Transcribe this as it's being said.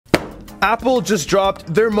Apple just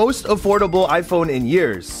dropped their most affordable iPhone in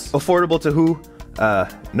years. Affordable to who?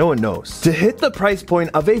 No one knows. To hit the price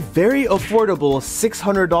point of a very affordable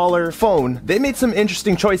 $600 phone, they made some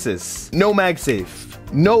interesting choices. No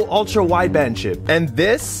Magsafe, no ultra wideband chip, and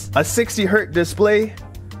this, a 60Hz display.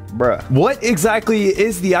 Bruh. What exactly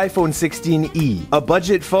is the iPhone 16e? A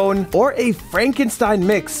budget phone or a Frankenstein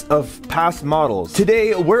mix of past models?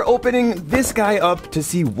 Today, we're opening this guy up to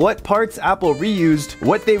see what parts Apple reused,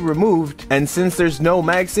 what they removed, and since there's no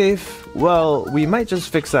Magsafe, well, we might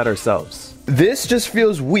just fix that ourselves. This just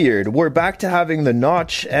feels weird. We're back to having the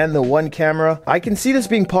notch and the one camera. I can see this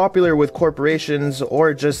being popular with corporations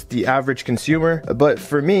or just the average consumer, but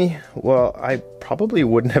for me, well, I probably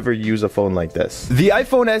would never use a phone like this. The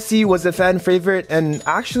iPhone SE was a fan favorite and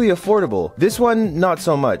actually affordable. This one, not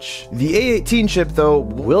so much. The A18 chip, though,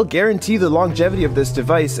 will guarantee the longevity of this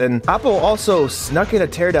device, and Apple also snuck in a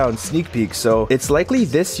teardown sneak peek, so it's likely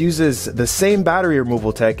this uses the same battery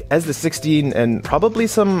removal tech as the 16 and probably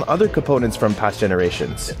some other components from past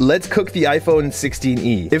generations. Let's cook the iPhone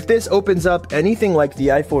 16e. If this opens up anything like the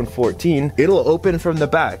iPhone 14, it'll open from the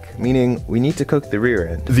back, meaning we need to cook the rear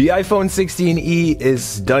end. The iPhone 16e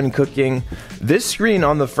is done cooking. This screen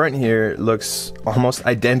on the front here looks almost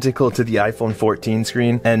identical to the iPhone 14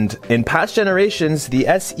 screen, and in past generations, the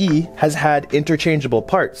SE has had interchangeable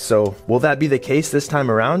parts, so will that be the case this time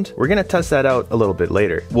around? We're gonna test that out a little bit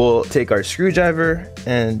later. We'll take our screwdriver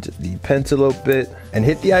and the pentalobe bit and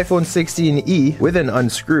hit the iPhone 16e with an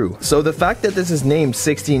unscrew. So the fact that this is named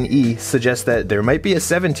 16e suggests that there might be a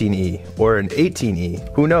 17e or an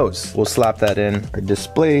 18e. Who knows? We'll slap that in our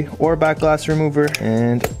display or back glass remover,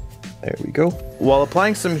 and there we go. While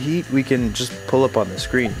applying some heat, we can just pull up on the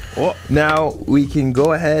screen. Oh. Now we can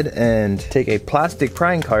go ahead and take a plastic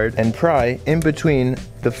prying card and pry in between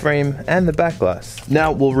the frame and the back glass.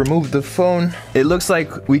 Now we'll remove the phone. It looks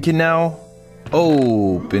like we can now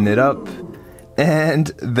open it up. And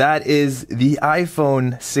that is the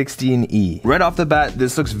iPhone 16e. Right off the bat,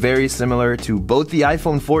 this looks very similar to both the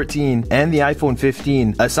iPhone 14 and the iPhone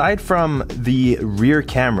 15, aside from the rear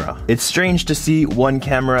camera. It's strange to see one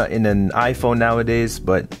camera in an iPhone nowadays,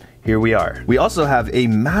 but here we are. We also have a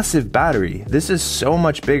massive battery. This is so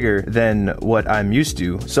much bigger than what I'm used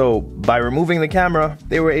to. So by removing the camera,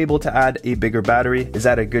 they were able to add a bigger battery. Is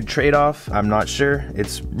that a good trade-off? I'm not sure.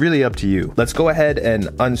 It's really up to you. Let's go ahead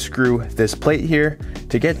and unscrew this plate here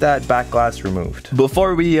to get that back glass removed.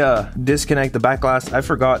 Before we disconnect the back glass, I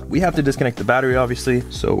forgot we have to disconnect the battery, obviously.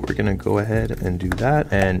 So we're gonna go ahead and do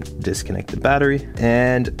that and disconnect the battery,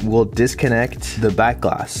 and we'll disconnect the back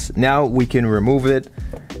glass. Now we can remove it.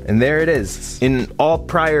 And there it is. In all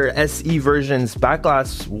prior SE versions, back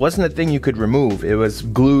glass wasn't a thing you could remove. It was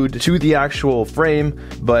glued to the actual frame,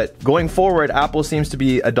 but going forward, Apple seems to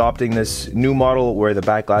be adopting this new model where the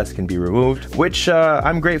back glass can be removed, which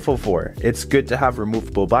I'm grateful for. It's good to have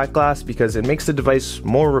removable back glass because it makes the device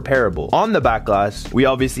more repairable. On the back glass, we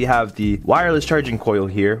obviously have the wireless charging coil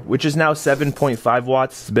here, which is now 7.5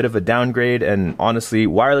 watts. It's a bit of a downgrade, and honestly,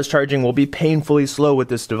 wireless charging will be painfully slow with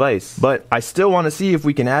this device, but I still want to see if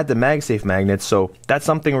we can add the Magsafe magnets, so that's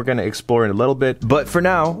something we're going to explore in a little bit. But for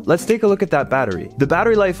now, let's take a look at that battery. The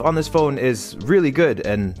battery life on this phone is really good,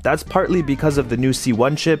 and that's partly because of the new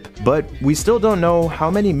C1 chip, but we still don't know how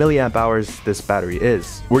many milliamp hours this battery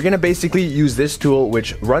is. We're going to basically use this tool,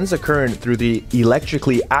 which runs a current through the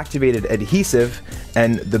electrically activated adhesive,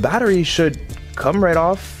 and the battery should come right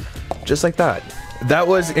off just like that. That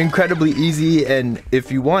was incredibly easy, and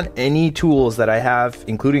if you want any tools that I have,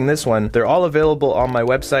 including this one, they're all available on my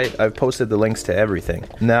website. I've posted the links to everything.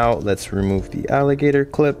 Now let's remove the alligator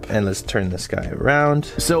clip and let's turn this guy around.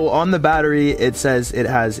 So on the battery, it says it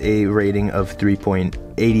has a rating of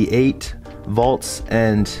 3.88 volts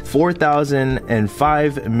and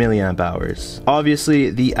 4005 milliamp hours. Obviously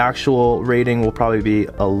the actual rating will probably be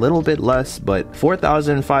a little bit less, but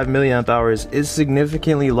 4005 milliamp hours is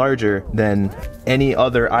significantly larger than any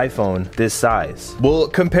other iPhone this size. We'll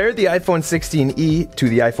compare the iPhone 16e to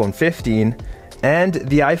the iPhone 15 and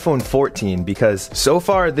the iPhone 14, because so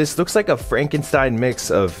far this looks like a Frankenstein mix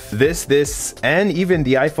of this, and even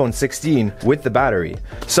the iPhone 16 with the battery.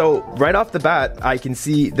 So right off the bat, I can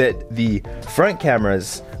see that the front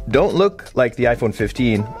cameras don't look like the iPhone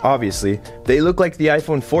 15, obviously. They look like the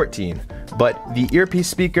iPhone 14, but the earpiece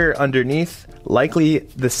speaker underneath, likely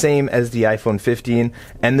the same as the iPhone 15,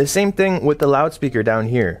 and the same thing with the loudspeaker down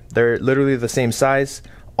here. They're literally the same size.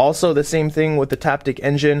 Also the same thing with the Taptic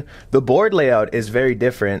engine. The board layout is very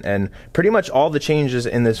different, and pretty much all the changes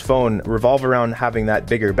in this phone revolve around having that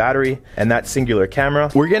bigger battery and that singular camera.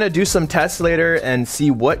 We're gonna do some tests later and see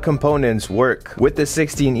what components work with the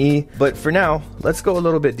 16E, but for now, let's go a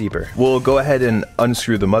little bit deeper. We'll go ahead and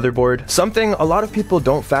unscrew the motherboard. Something a lot of people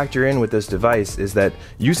don't factor in with this device is that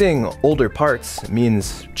using older parts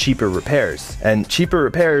means cheaper repairs, and cheaper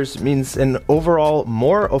repairs means an overall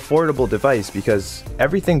more affordable device because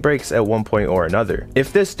everything breaks at one point or another.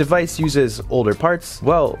 If this device uses older parts,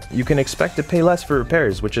 well, you can expect to pay less for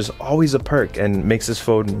repairs, which is always a perk and makes this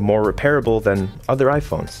phone more repairable than other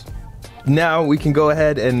iPhones. Now we can go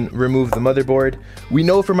ahead and remove the motherboard. We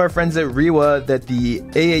know from our friends at Rewa that the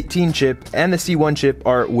A18 chip and the C1 chip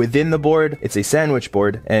are within the board. It's a sandwich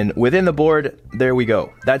board, and within the board, there we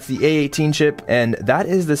go. That's the A18 chip, and that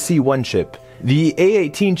is the C1 chip. The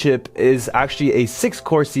A18 chip is actually a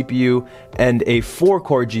 6-core CPU and a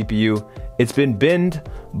 4-core GPU. It's been binned,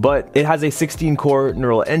 but it has a 16-core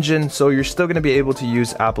neural engine, so you're still going to be able to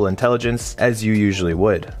use Apple Intelligence as you usually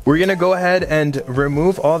would. We're going to go ahead and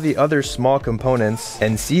remove all the other small components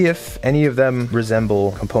and see if any of them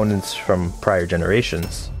resemble components from prior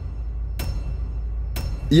generations.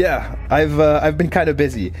 Yeah, I've been kind of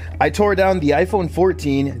busy. I tore down the iPhone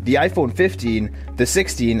 14, the iPhone 15, the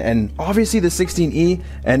 16, and obviously the 16E,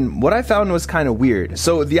 and what I found was kind of weird.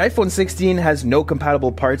 So the iPhone 16 has no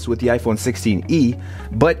compatible parts with the iPhone 16E,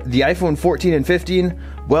 but the iPhone 14 and 15,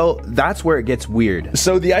 well, that's where it gets weird.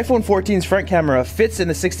 So the iPhone 14's front camera fits in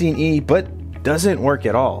the 16E, but doesn't work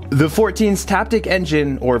at all. The 14's Taptic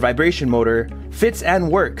engine or vibration motor fits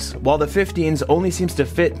and works, while the 15's only seems to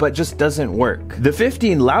fit but just doesn't work. The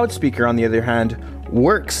 15 loudspeaker, on the other hand,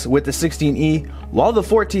 works with the 16E, while the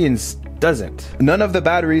 14's doesn't. None of the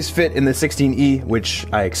batteries fit in the 16E, which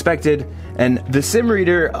I expected, and the SIM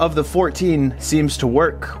reader of the 14 seems to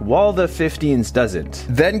work while the 15's doesn't.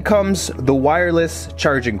 Then comes the wireless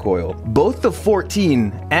charging coil. Both the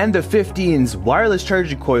 14 and the 15's wireless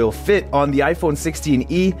charging coil fit on the iPhone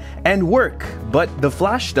 16E and work, but the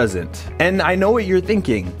flash doesn't. And I know what you're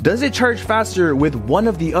thinking. Does it charge faster with one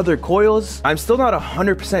of the other coils? I'm still not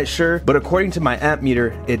 100% sure, but according to my amp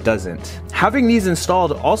meter, it doesn't. Having these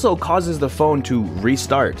installed also causes the phone to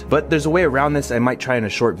restart, but there's a way around this I might try in a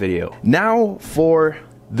short video. Now for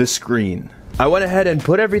the screen. I went ahead and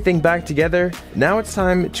put everything back together. Now it's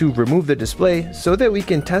time to remove the display so that we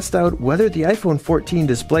can test out whether the iPhone 14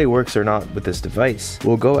 display works or not with this device.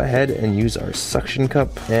 We'll go ahead and use our suction cup,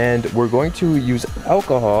 and we're going to use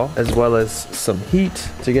alcohol as well as some heat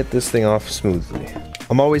to get this thing off smoothly.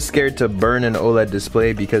 I'm always scared to burn an OLED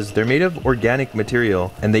display because they're made of organic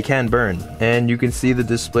material and they can burn. And you can see the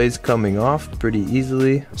displays coming off pretty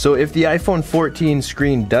easily. So if the iPhone 14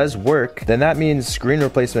 screen does work, then that means screen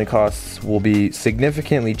replacement costs will be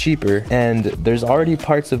significantly cheaper, and there's already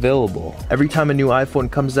parts available. Every time a new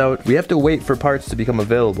iPhone comes out, we have to wait for parts to become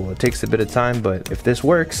available. It takes a bit of time, but if this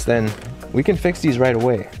works, then we can fix these right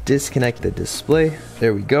away. Disconnect the display.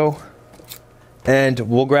 There we go. And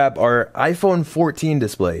we'll grab our iPhone 14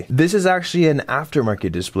 display. This is actually an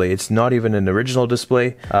aftermarket display. It's not even an original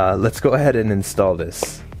display. Let's go ahead and install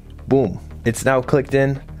this. Boom. It's now clicked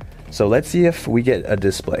in. So let's see if we get a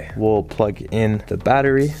display. We'll plug in the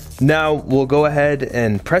battery. Now we'll go ahead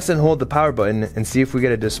and press and hold the power button and see if we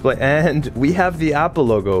get a display. And we have the Apple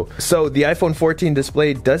logo. So the iPhone 14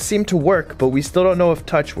 display does seem to work, but we still don't know if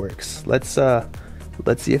touch works. Let's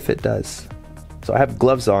see if it does. So I have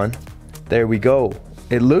gloves on. There we go.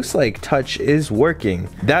 It looks like touch is working.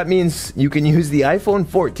 That means you can use the iPhone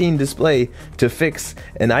 14 display to fix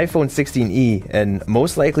an iPhone 16e, and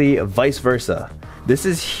most likely vice versa. This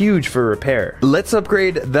is huge for repair. Let's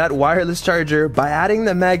upgrade that wireless charger by adding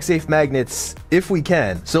the Magsafe magnets if we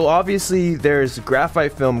can. So obviously there's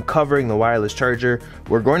graphite film covering the wireless charger.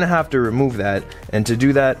 We're going to have to remove that, and to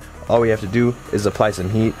do that, all we have to do is apply some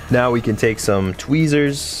heat. Now we can take some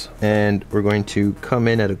tweezers and we're going to come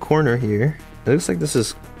in at a corner here. It looks like this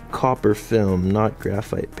is copper film, not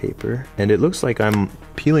graphite paper. And it looks like I'm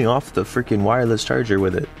peeling off the freaking wireless charger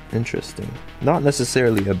with it. Interesting. Not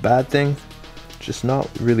necessarily a bad thing, just not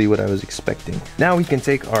really what I was expecting. Now we can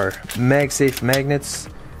take our Magsafe magnets,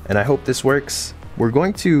 and I hope this works. We're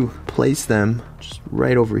going to place them just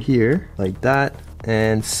right over here, like that,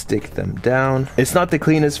 and stick them down. It's not the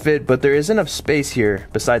cleanest fit, but there is enough space here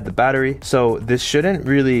beside the battery, so this shouldn't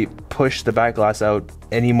really push the back glass out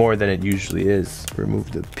any more than it usually is.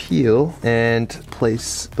 Remove the peel and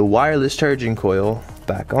place the wireless charging coil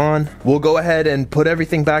back on. We'll go ahead and put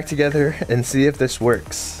everything back together and see if this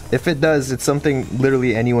works. If it does, it's something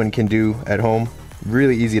literally anyone can do at home.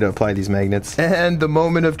 Really easy to apply these magnets. And the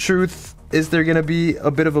moment of truth, Is there gonna be a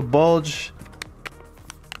bit of a bulge?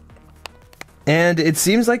 And it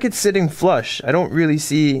seems like it's sitting flush. I don't really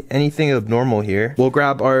see anything abnormal here. We'll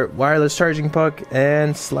grab our wireless charging puck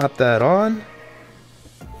and slap that on.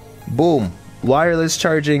 Boom. Wireless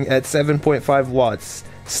charging at 7.5 watts.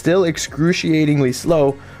 Still excruciatingly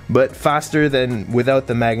slow, but faster than without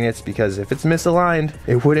the magnets, because if it's misaligned,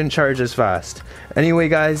 it wouldn't charge as fast. Anyway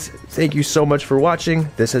guys, thank you so much for watching.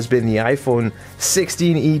 This has been the iPhone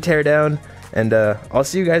 16e teardown, and I'll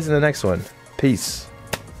see you guys in the next one. Peace.